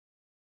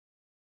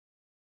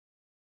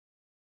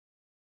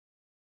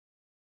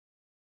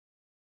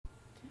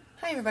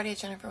Hi everybody,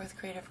 it's Jennifer with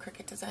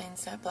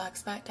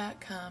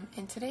creativecricketdesigns.blogspot.com,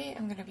 and today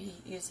I'm going to be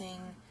using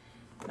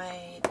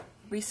my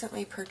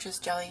recently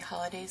purchased Jolly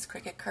Holidays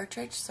Cricut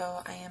cartridge.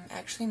 So I am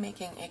actually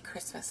making a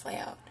Christmas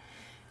layout.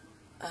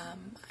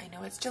 I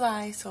know it's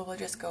July, so we'll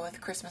just go with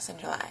Christmas in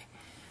July.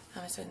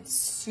 It's been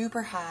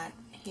super hot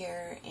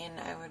here, and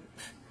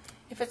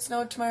if it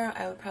snowed tomorrow,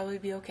 I would probably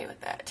be okay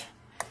with that.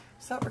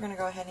 So we're going to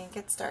go ahead and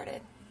get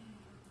started.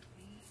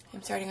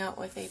 I'm starting out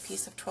with a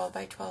piece of 12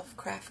 by 12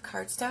 craft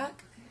cardstock.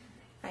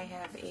 I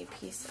have a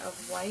piece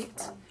of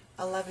white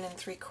 11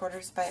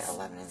 3/4 by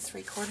 11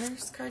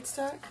 3/4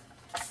 cardstock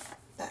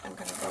that I'm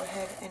going to go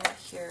ahead and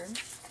adhere.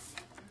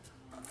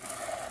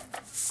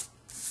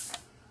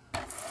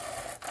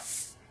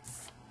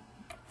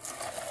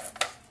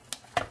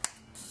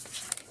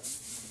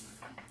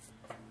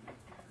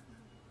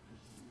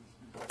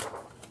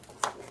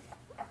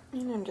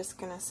 And I'm just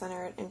going to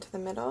center it into the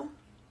middle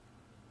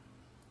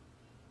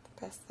the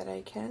best that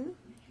I can.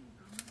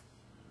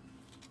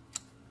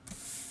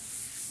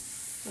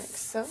 Like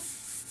so.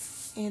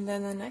 And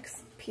then the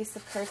next piece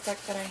of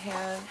cardstock that I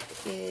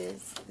have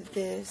is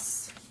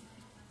this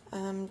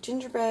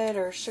gingerbread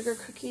or sugar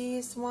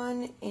cookies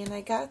one, and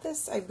I got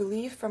this, I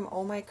believe, from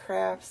Oh My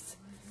Crafts.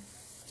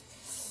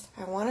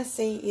 I want to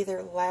say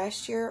either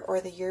last year or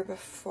the year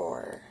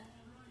before,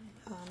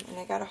 and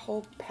I got a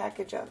whole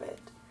package of it.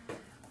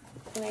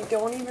 And I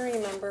don't even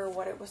remember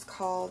what it was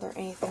called or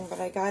anything, but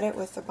I got it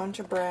with a bunch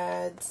of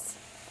breads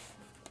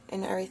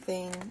and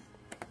everything.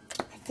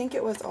 I think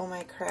it was Oh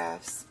My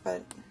Crafts,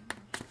 but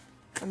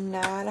I'm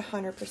not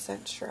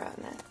 100% sure on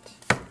that.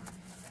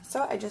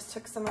 So I just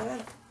took some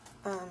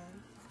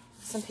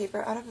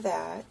paper out of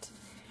that,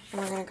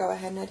 and we're going to go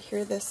ahead and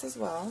adhere this as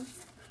well.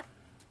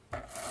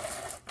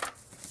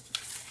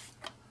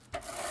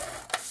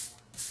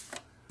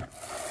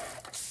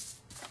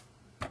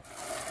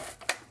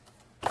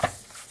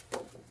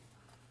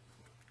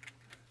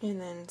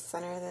 And then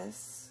center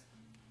this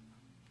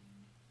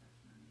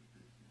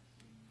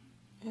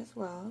as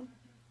well.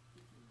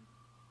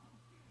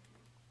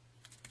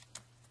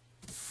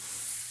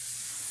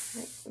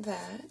 Like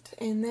that.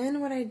 And then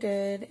what I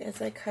did is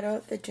I cut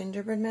out the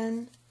gingerbread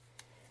men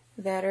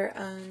that are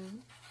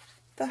on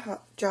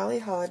the Jolly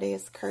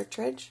Holidays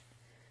cartridge.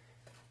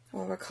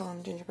 Well, we'll call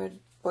them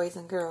gingerbread boys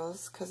and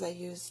girls because I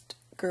used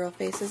girl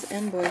faces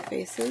and boy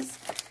faces.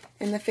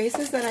 And the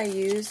faces that I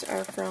used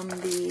are from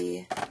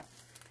the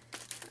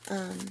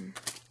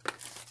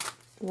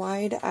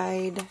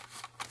Wide-Eyed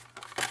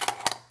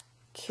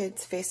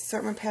Kids Face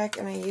Assortment Pack,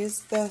 and I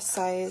used the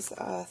size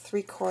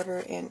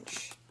 3/4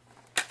 inch.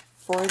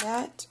 For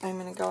that, I'm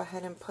going to go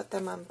ahead and put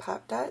them on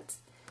pop dots.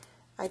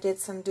 I did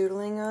some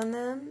doodling on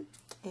them,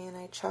 and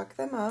I chalked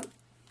them up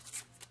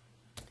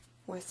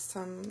with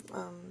some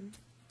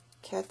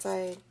cat's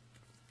eye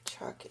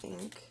chalk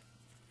ink,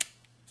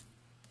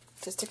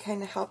 just to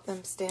kind of help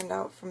them stand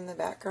out from the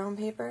background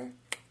paper.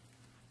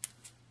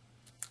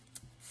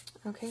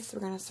 Okay, so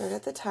we're going to start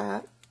at the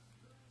top,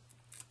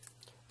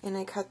 and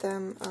I cut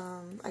them.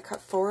 I cut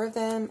 4 of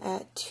them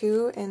at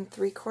 2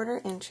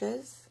 3/4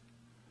 inches.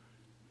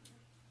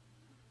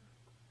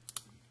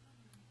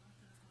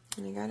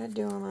 And I gotta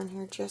do them on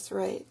here just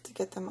right to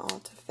get them all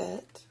to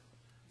fit.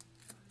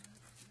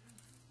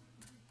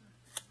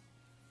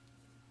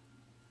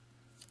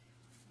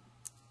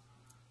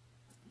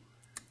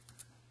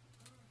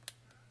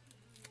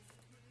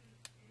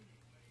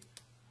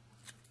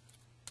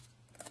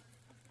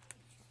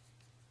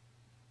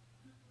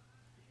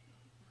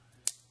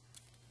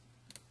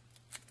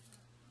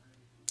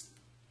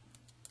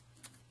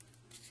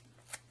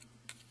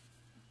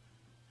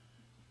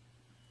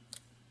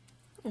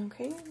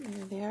 Okay,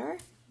 there they are.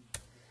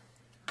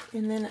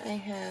 And then I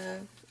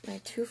have my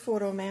 2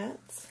 photo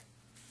mats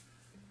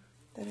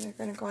that are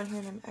going to go on here,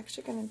 and I'm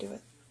actually going to do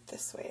it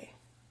this way.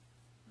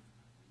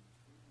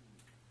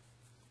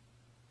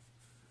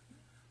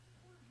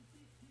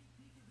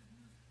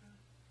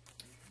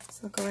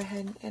 So go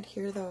ahead and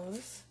adhere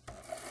those.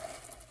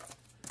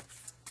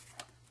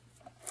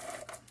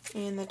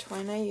 And the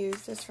twine I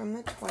used is from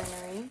the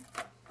Twinery,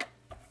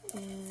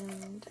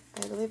 and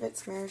I believe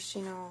it's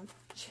maraschino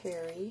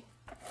cherry.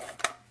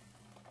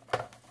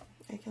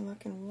 I can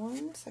look in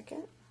 1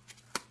 second.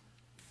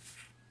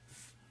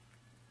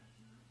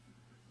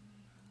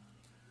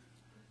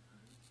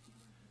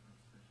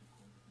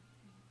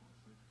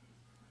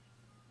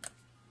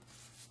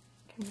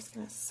 I'm just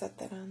going to set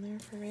that on there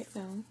for right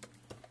now.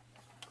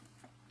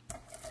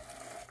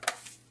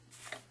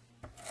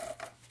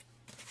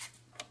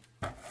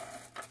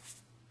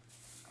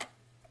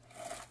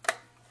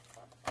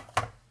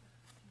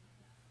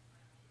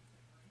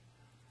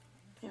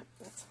 Yep,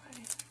 that's why.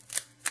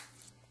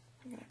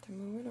 I'm going to have to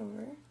move it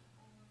over.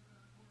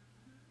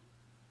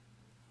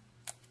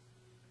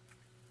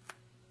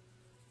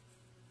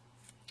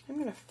 I'm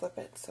going to flip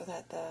it so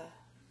that the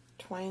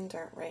twines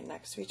aren't right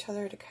next to each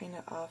other to kind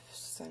of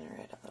off-center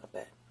it a little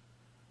bit.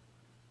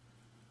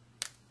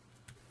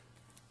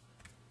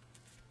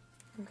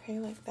 Okay,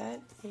 like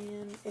that,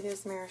 and it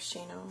is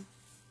maraschino.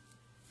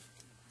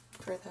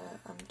 for the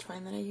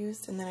twine that I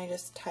used, and then I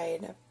just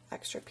tied an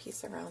extra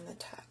piece around the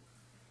top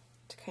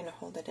to kind of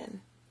hold it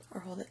in, or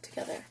hold it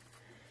together.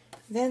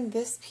 Then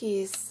this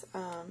piece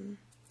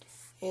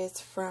is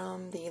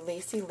from the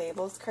Lacy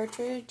Labels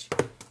cartridge,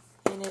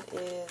 and it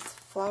is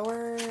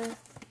flower,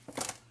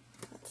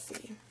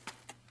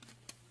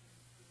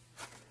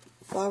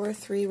 flower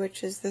 3,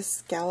 which is this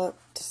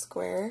scalloped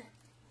square.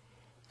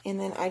 And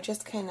then I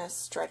just kind of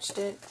stretched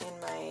it in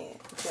my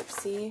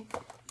Gypsy,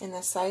 and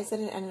the size that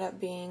it ended up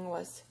being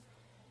was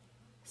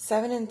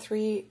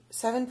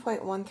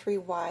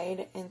 7.13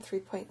 wide and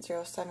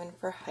 3.07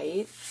 for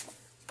height.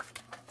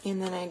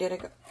 And then I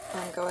did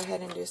go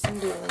ahead and do some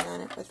doodling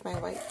on it with my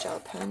white gel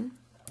pen.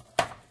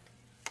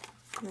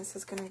 And this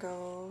is going to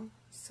go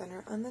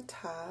center on the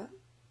top.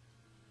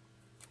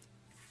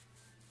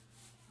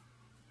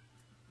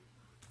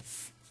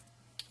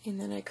 And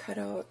then I cut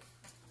out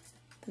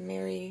the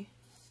Merry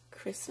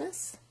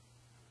Christmas,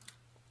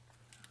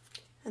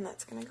 and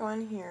that's going to go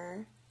on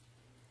here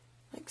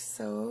like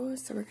so.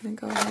 So we're going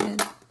to go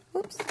ahead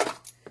and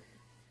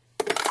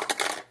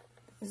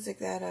zig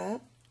that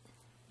up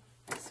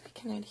so we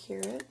can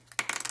adhere it.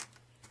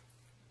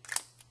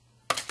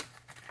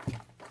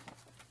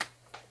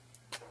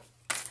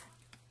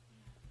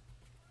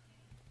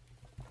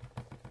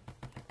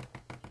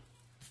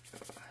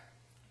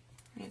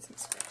 I need some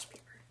scratch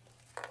paper.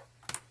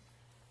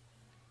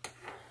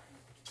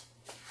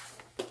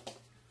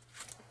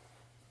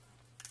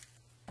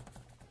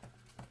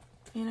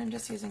 And I'm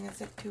just using a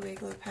Zip 2-way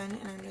glue pen,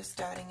 and I'm just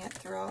dotting it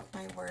throughout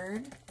my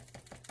word.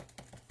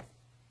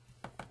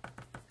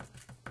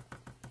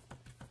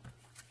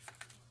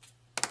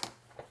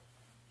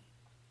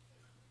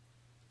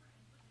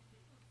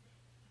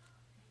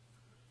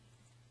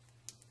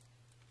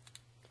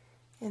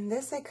 And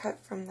this I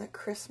cut from the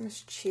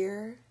Christmas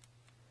Cheer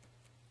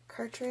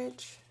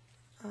cartridge.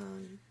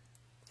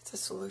 It's a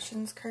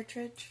Solutions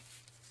cartridge.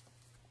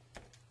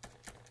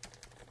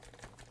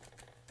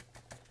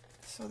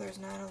 So there's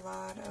not a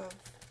lot of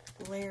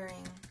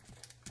layering.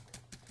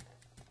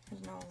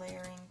 There's no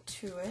layering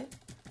to it.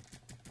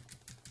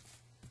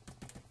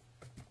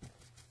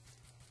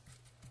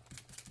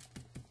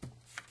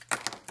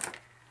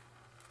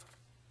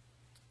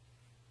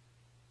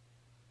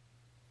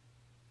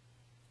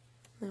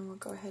 Then we'll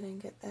go ahead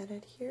and get that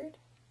adhered,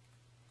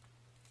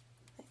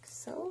 like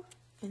so.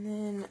 And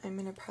then I'm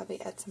going to probably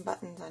add some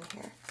buttons on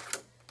here.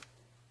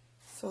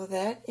 So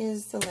that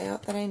is the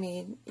layout that I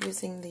made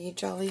using the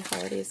Jolly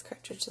Holidays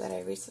cartridge that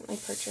I recently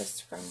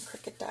purchased from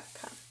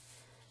Cricut.com.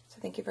 So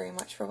thank you very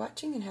much for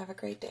watching, and have a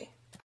great day.